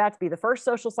she turned out to be the first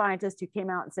social scientist who came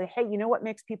out and said, hey, you know what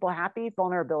makes people happy?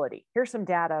 Vulnerability. Here's some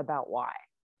data about why.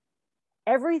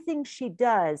 Everything she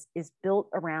does is built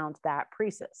around that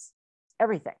precis,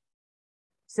 everything.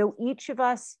 So each of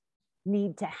us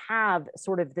need to have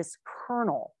sort of this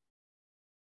kernel,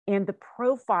 and the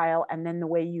profile, and then the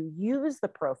way you use the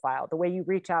profile, the way you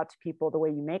reach out to people, the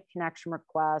way you make connection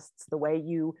requests, the way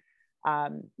you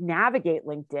navigate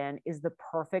LinkedIn is the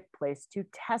perfect place to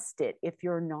test it if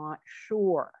you're not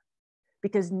sure.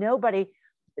 Because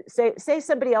say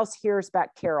somebody else hears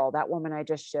about Carol, that woman I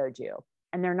just showed you,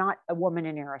 and they're not a woman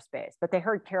in aerospace, but they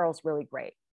heard Carol's really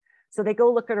great. So they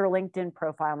go look at her LinkedIn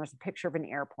profile and there's a picture of an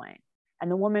airplane. And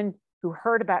the woman who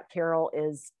heard about Carol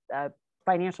is a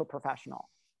financial professional.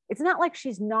 It's not like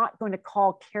she's not going to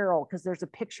call Carol because there's a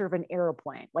picture of an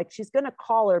airplane. Like, she's going to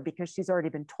call her because she's already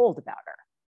been told about her.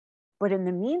 But in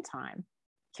the meantime,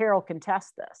 Carol can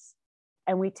test this.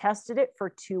 And we tested it for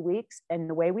 2 weeks. And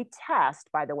the way we test,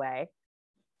 by the way,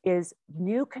 is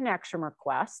new connection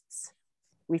requests.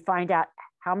 We find out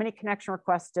how many connection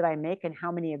requests did I make and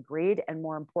how many agreed. And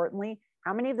more importantly,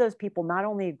 how many of those people not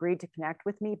only agreed to connect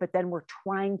with me, but then were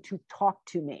trying to talk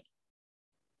to me.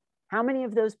 How many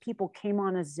of those people came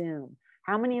on a Zoom?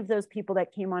 How many of those people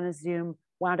that came on a Zoom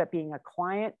wound up being a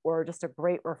client or just a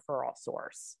great referral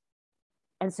source?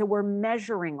 And so we're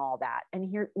measuring all that. And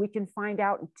here we can find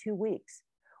out in 2 weeks.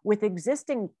 With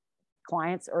existing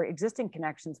clients or existing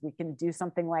connections, we can do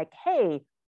something like, hey,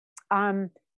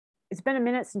 it's been a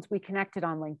minute since we connected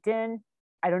on LinkedIn.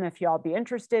 I don't know if y'all be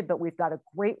interested, but we've got a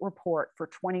great report for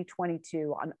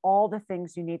 2022 on all the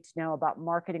things you need to know about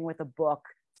marketing with a book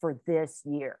for this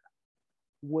year.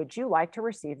 Would you like to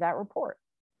receive that report?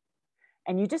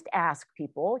 And you just ask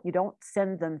people. You don't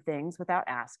send them things without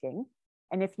asking.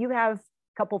 And if you have a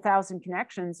couple thousand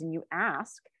connections and you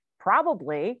ask,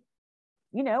 probably,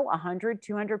 100,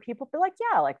 200 people be like,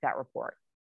 yeah, I like that report.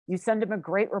 You send them a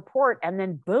great report and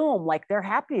then boom, like they're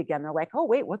happy again. They're like, oh,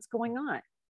 wait, what's going on?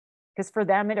 Because for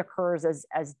them, it occurs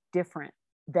as different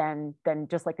than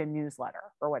just like a newsletter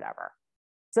or whatever.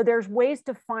 So there's ways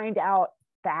to find out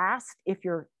fast if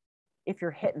you're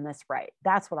hitting this right.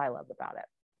 That's what I love about it.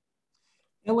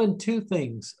 Ellen, two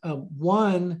things.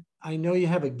 One, I know you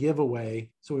have a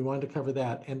giveaway, so we wanted to cover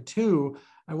that. And two,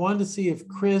 I wanted to see if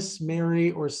Chris,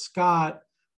 Mary, or Scott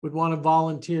would want to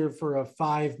volunteer for a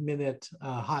 5-minute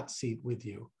hot seat with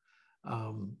you.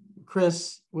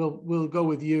 Chris, we'll go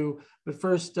with you, but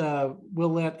first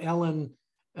we'll let Ellen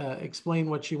explain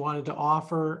what she wanted to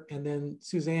offer, and then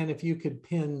Suzanne, if you could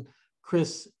pin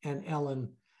Chris and Ellen.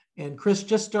 And Chris,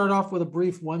 just start off with a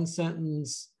brief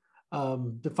 1-sentence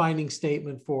defining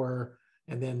statement for her,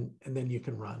 and then you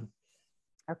can run.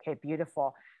 Okay,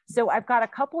 beautiful. So I've got a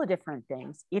couple of different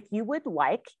things. If you would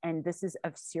like, and this is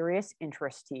of serious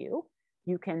interest to you,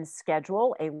 you can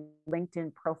schedule a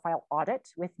LinkedIn profile audit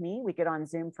with me. We get on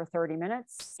Zoom for 30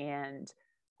 minutes, and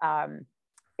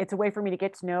it's a way for me to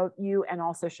get to know you and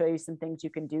also show you some things you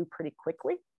can do pretty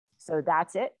quickly. So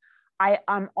that's it. I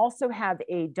also have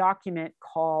a document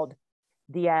called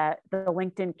the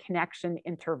LinkedIn Connection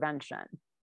Intervention.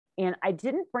 And I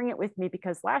didn't bring it with me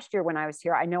because last year when I was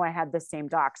here, I know I had the same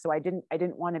doc. So I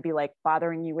didn't want to be like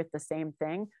bothering you with the same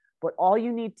thing. But all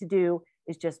you need to do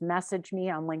is just message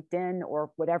me on LinkedIn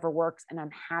or whatever works, and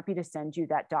I'm happy to send you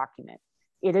that document.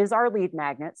 It is our lead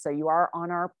magnet, so you are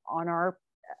on our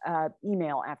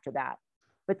email after that.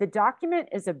 But the document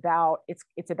is about,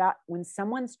 it's about when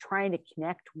someone's trying to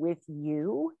connect with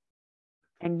you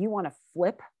and you want to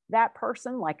flip that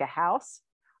person like a house,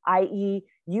 i.e.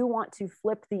 you want to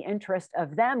flip the interest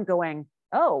of them going,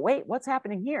 oh, wait, what's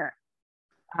happening here?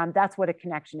 That's what a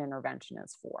connection intervention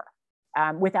is for,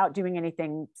 without doing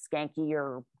anything skanky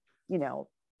or,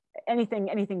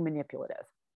 anything manipulative.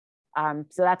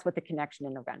 So that's what the connection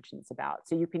intervention is about.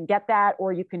 So you can get that,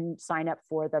 or you can sign up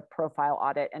for the profile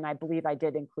audit. And I believe I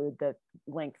did include the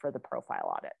link for the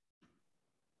profile audit.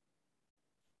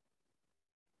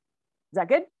 Is that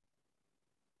good?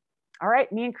 All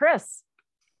right, me and Chris.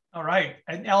 All right.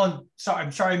 And Ellen,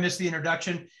 I'm sorry I missed the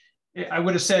introduction. I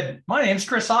would have said, my name's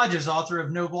Chris Hodges, author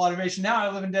of Noble Automation. Now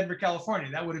I live in Denver,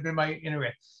 California. That would have been my,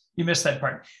 anyway, you missed that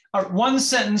part. One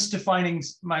sentence defining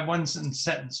my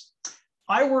sentence.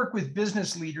 I work with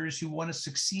business leaders who want to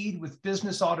succeed with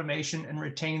business automation and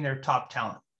retain their top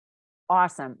talent.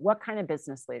 Awesome. What kind of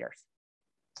business leaders?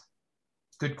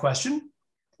 Good question.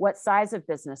 What size of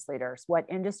business leaders? What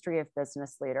industry of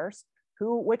business leaders?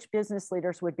 Which business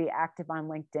leaders would be active on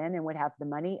LinkedIn and would have the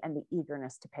money and the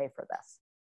eagerness to pay for this?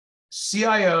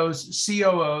 CIOs,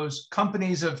 COOs,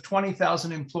 companies of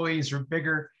 20,000 employees or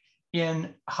bigger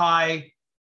in high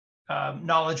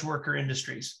knowledge worker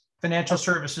industries, financial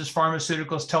services,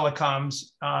 pharmaceuticals,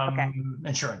 telecoms,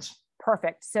 insurance.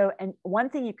 Perfect. So, and one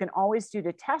thing you can always do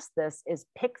to test this is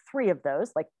pick 3 of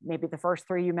those, like maybe the first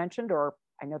 3 you mentioned, or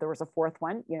I know there was a 4th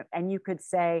one, and you could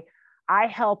say, I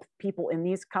help people in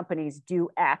these companies do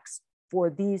X for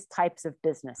these types of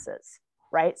businesses,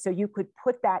 right? So you could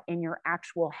put that in your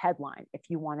actual headline if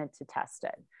you wanted to test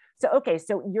it. So, okay,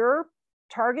 so your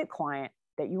target client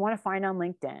that you want to find on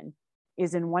LinkedIn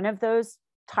is in one of those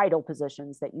title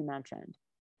positions that you mentioned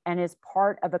and is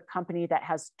part of a company that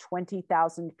has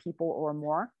 20,000 people or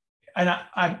more. And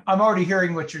I'm already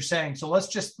hearing what you're saying. So let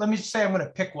me just say I'm going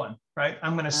to pick one, right?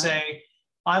 I'm going to say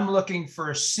I'm looking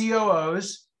for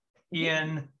COOs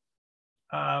in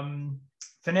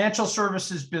financial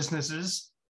services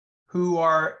businesses who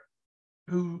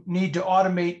need to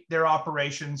automate their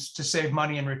operations to save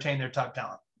money and retain their top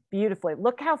talent. Beautifully.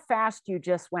 Look how fast you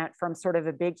just went from sort of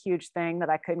a big, huge thing that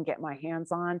I couldn't get my hands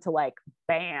on to like,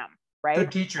 bam, right?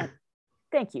 Good teacher.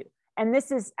 Thank you. And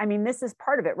this is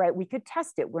part of it, right? We could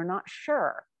test it. We're not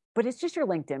sure, but it's just your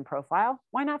LinkedIn profile.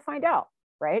 Why not find out,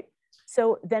 right?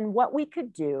 So then what we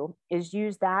could do is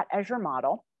use that as your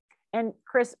model. And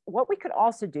Chris, what we could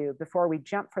also do before we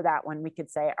jump for that one, we could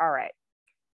say, all right,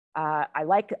 I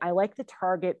like the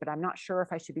target, but I'm not sure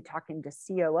if I should be talking to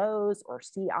COOs or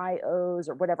CIOs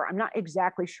or whatever. I'm not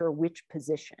exactly sure which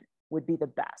position would be the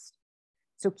best.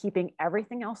 So keeping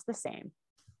everything else the same,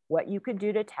 what you could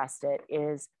do to test it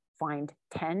is find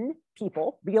 10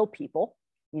 people, real people,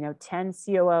 10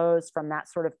 COOs from that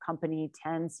sort of company,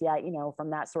 10 CIO,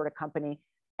 from that sort of company.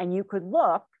 And you could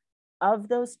look of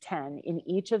those 10 in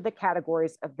each of the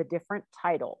categories of the different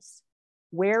titles,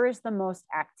 where is the most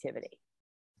activity?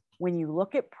 When you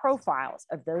look at profiles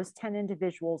of those 10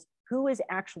 individuals, who is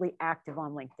actually active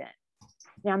on LinkedIn?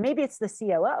 Now, maybe it's the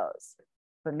COOs,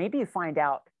 but maybe you find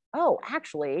out oh,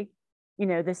 actually, you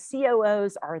know, the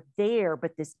COOs are there,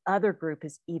 but this other group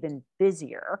is even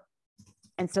busier.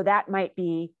 And so that might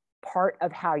be part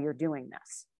of how you're doing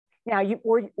this. Now,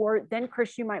 or then,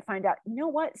 Chris, you might find out, you know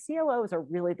what, COOs are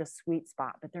really the sweet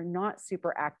spot, but they're not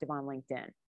super active on LinkedIn.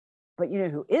 But you know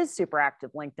who is super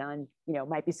active LinkedIn, you know,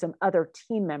 might be some other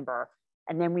team member.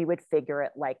 And then we would figure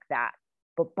it like that.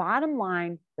 But bottom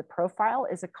line, the profile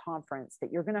is a conference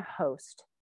that you're going to host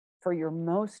for your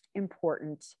most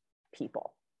important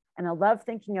people. And I love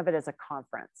thinking of it as a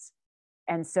conference.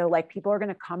 And so like people are going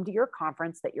to come to your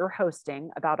conference that you're hosting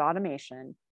about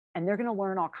automation, and they're going to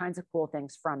learn all kinds of cool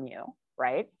things from you,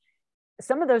 right?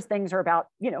 Some of those things are about,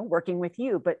 you know, working with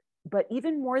you, but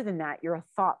even more than that, you're a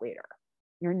thought leader.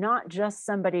 You're not just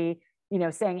somebody, you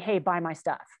know, saying, hey, buy my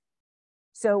stuff.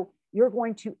 So you're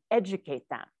going to educate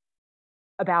them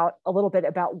about a little bit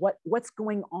about what's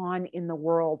going on in the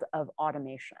world of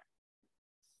automation.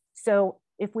 So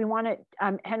if we want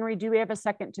to, Henry, do we have a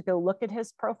second to go look at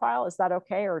his profile? Is that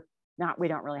okay or not? We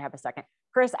don't really have a second.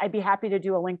 Chris, I'd be happy to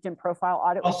do a LinkedIn profile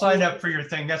audit. I'll sign up for your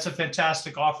thing. That's a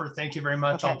fantastic offer. Thank you very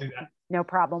much. Okay. I'll do that. No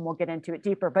problem. We'll get into it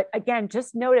deeper. But again,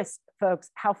 just notice, folks,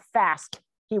 how fast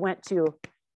he went to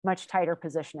much tighter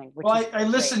positioning. Well, I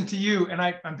listened to you, and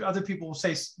other people will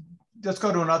say, let's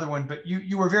go to another one, but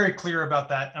you were very clear about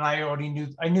that. And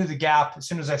I knew the gap. As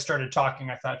soon as I started talking,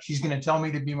 I thought she's going to tell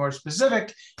me to be more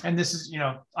specific. And this is, you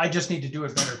know, I just need to do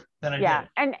it better than I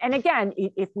did. And again,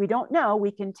 if we don't know,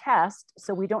 we can test,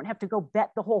 so we don't have to go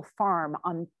bet the whole farm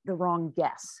on the wrong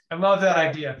guess. I love that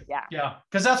idea. Yeah.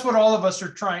 Because that's what all of us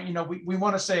are trying. You know, we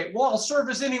want to say, well, I'll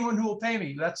service anyone who will pay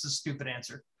me. That's a stupid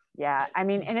answer. Yeah, I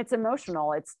mean, and it's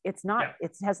emotional. It's not,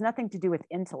 it has nothing to do with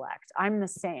intellect. I'm the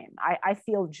same. I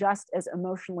feel just as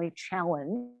emotionally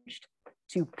challenged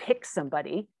to pick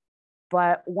somebody.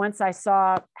 But once I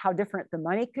saw how different the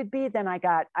money could be, then I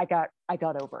got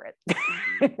over it.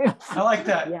 I like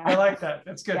that. Yeah. I like that.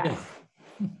 That's good. Yeah.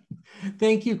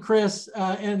 Thank you, Chris.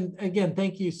 And again,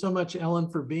 thank you so much, Ellen,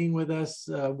 for being with us.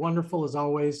 Wonderful as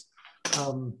always.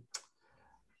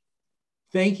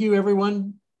 Thank you,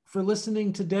 everyone, for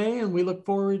listening today, and we look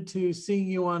forward to seeing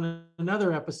you on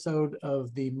another episode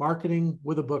of the Marketing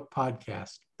with a Book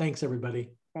podcast. Thanks, everybody.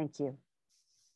 Thank you.